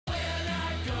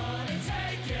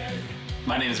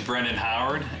My name is Brendan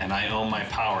Howard, and I own my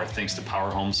power thanks to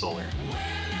POWERHOME Solar.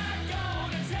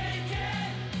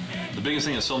 The biggest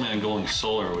thing that sold me on going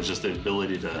solar was just the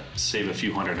ability to save a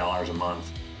few $100s a month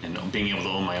and being able to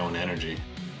own my own energy.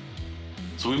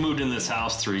 So we moved in this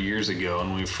house 3 years ago, and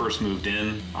when we first moved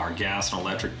in, our gas and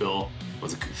electric bill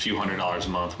was a few $100s a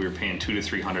month. We were paying $200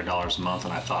 to $300 a month,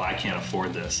 and I thought, I can't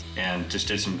afford this. And just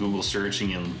did some Google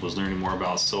searching and was learning more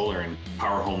about solar, and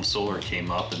POWERHOME Solar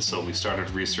came up, and so we started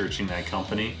researching that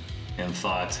company and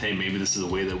thought, hey, maybe this is a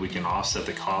way that we can offset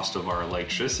the cost of our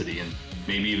electricity and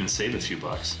maybe even save a few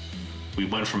bucks. We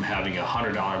went from having a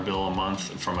 $100 bill a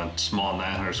month from a small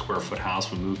 900 square foot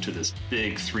house. We moved to this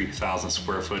big 3,000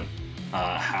 square foot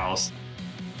house.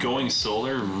 Going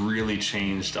solar really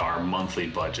changed our monthly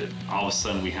budget. All of a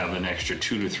sudden we have an extra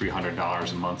 $200 to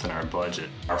 $300 a month in our budget.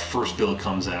 Our first bill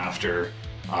comes after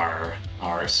our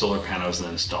solar panels are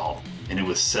installed, and it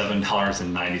was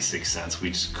 $7.96. We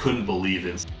just couldn't believe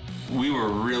it. We were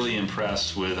really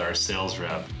impressed with our sales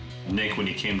rep. Nick, when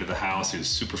he came to the house, he was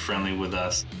super friendly with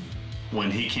us. When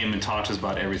he came and talked to us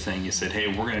about everything, he said, hey,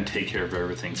 we're gonna take care of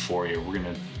everything for you. We're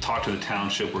gonna talk to the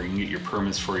township where you can get your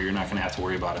permits for you. You're not gonna have to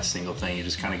worry about a single thing. You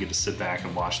just kind of get to sit back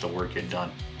and watch the work get done.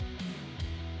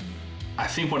 I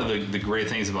think one of the great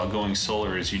things about going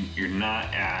solar is you're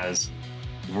not as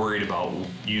worried about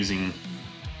using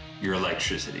your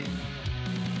electricity.